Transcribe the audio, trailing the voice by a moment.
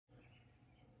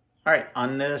All right,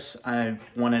 on this, I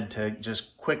wanted to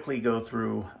just quickly go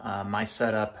through my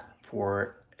setup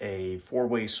for a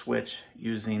 4-way switch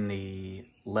using the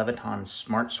Leviton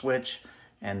Smart Switch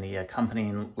and the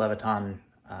accompanying Leviton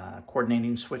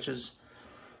coordinating switches.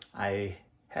 I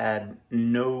had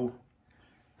no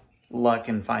luck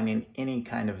in finding any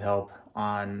kind of help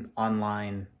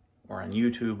online or on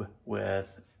YouTube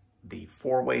with the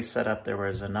 4-way setup. There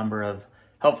was a number of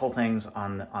helpful things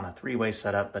on a 3-way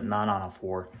setup, but none on a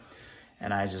 4.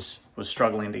 And I just was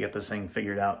struggling to get this thing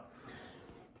figured out.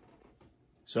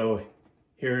 So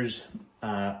here's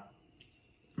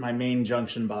my main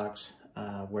junction box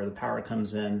where the power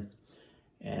comes in,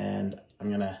 and I'm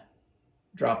gonna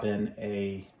drop in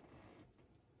a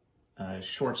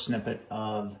short snippet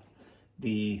of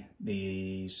the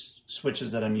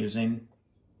switches that I'm using.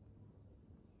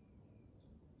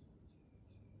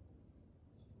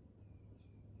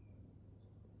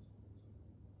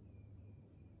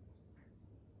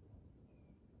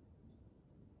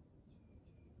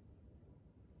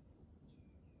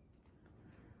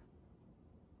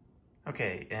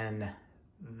 Okay, in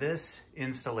this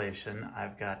installation,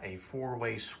 I've got a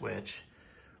 4-way switch,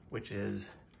 which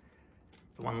is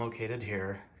the one located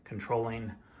here,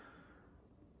 controlling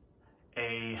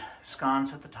a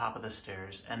sconce at the top of the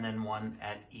stairs and then one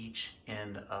at each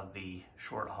end of the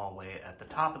short hallway at the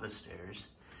top of the stairs.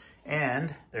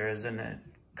 And there is an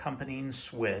accompanying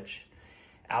switch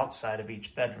outside of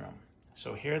each bedroom.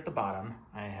 So here at the bottom,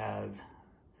 I have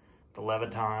the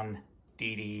Leviton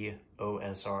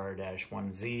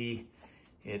DD-OSR-1Z.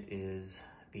 It is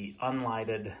the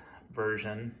unlighted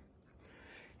version.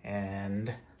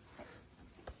 And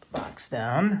put the box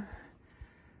down.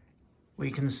 We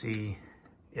can see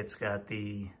it's got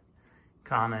the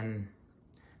common,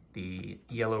 the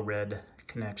yellow-red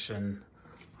connection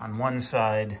on one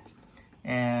side,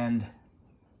 and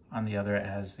on the other it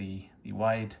has the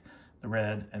white, the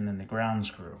red, and then the ground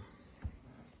screw.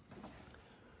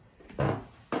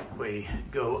 If we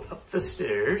go up the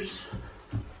stairs,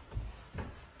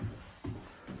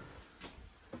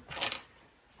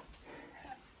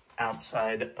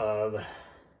 outside of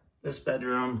this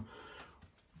bedroom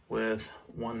with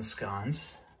one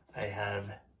sconce, I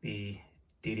have the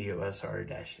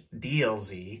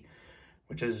DDOSR-DLZ,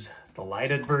 which is the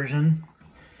lighted version,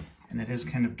 and it is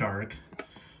kind of dark,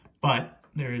 but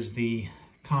there is the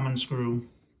common screw,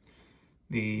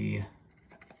 the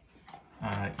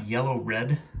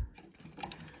yellow-red,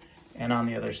 and on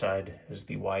the other side is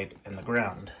the white and the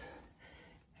ground.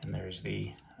 And there's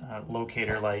the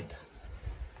locator light.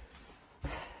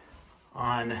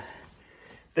 On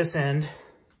this end,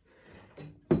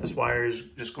 this wire is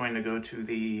just going to go to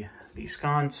the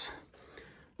sconce.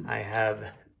 I have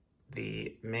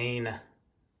the main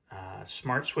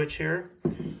smart switch here,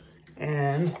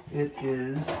 and it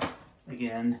is,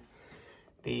 again,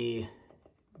 the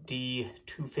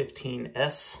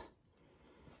D215S,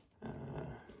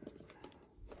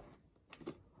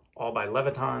 all by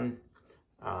Leviton.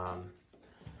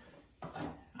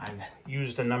 I've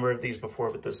used a number of these before,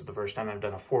 but this is the first time I've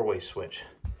done a 4-way switch.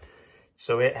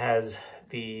 So it has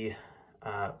the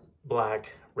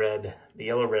black, red, the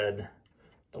yellow, red,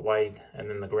 the white, and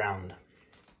then the ground.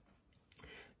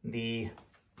 The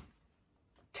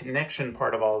connection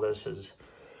part of all this has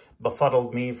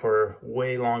befuddled me for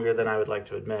way longer than I would like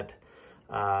to admit.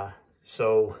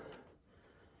 So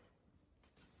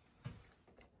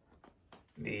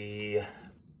the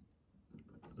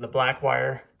black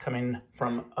wire coming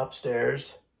from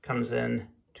upstairs comes in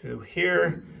to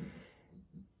here.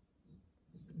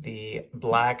 The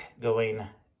black going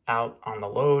out on the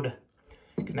load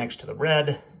connects to the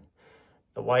red.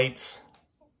 The whites,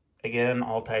 again,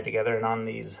 all tied together. And on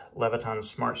these Leviton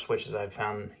Smart Switches, I've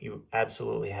found you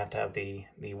absolutely have to have the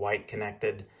white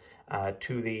connected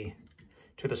to the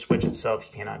switch itself.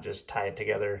 You cannot just tie it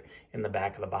together in the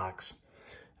back of the box.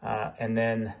 And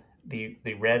then the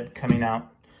red coming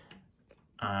out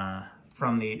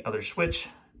from the other switch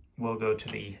will go to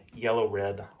the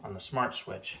yellow-red on the Smart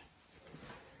Switch.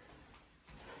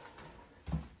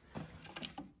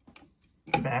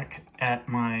 Back at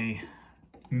my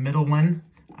middle one,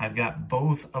 I've got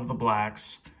both of the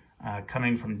blacks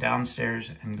coming from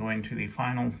downstairs and going to the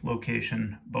final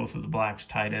location. Both of the blacks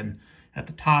tied in at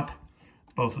the top,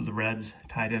 both of the reds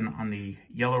tied in on the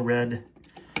yellow-red,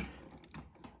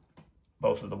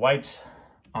 both of the whites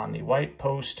on the white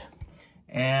post,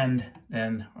 and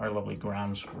then our lovely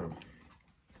ground screw.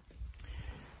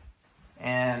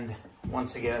 And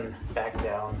once again, back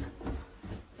down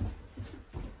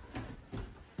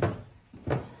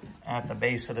at the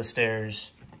base of the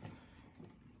stairs.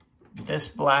 This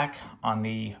black on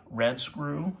the red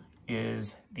screw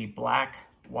is the black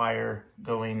wire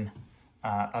going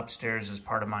upstairs as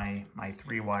part of my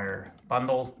 3-wire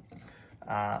bundle.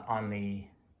 On the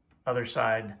other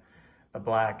side, the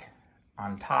black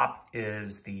on top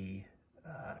is the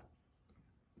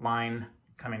line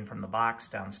coming from the box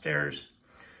downstairs.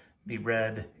 The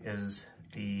red is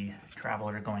the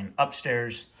traveler going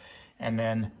upstairs. And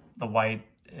then the white,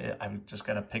 I've just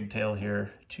got a pigtail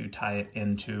here to tie it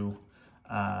into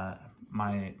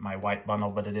my white bundle,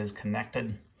 but it is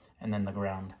connected, and then the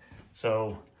ground.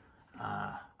 So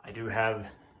I do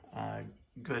have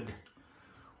good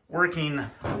working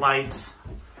lights,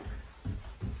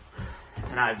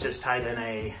 and I've just tied in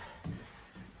a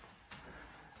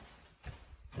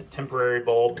temporary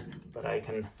bulb that I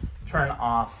can turn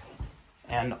off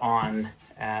and on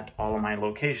at all of my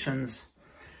locations,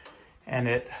 and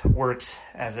it works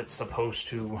as it's supposed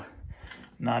to.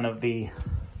 None of the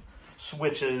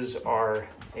switches are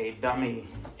a dummy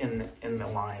in the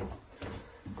line.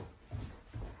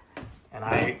 And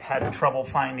I had trouble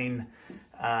finding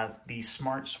the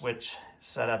smart switch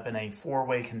set up in a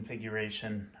 4-way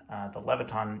configuration, the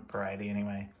Leviton variety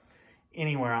anyway,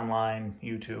 anywhere online,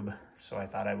 YouTube. So I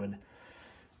thought I would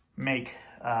make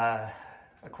a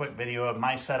quick video of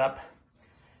my setup,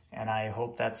 and I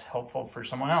hope that's helpful for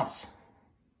someone else.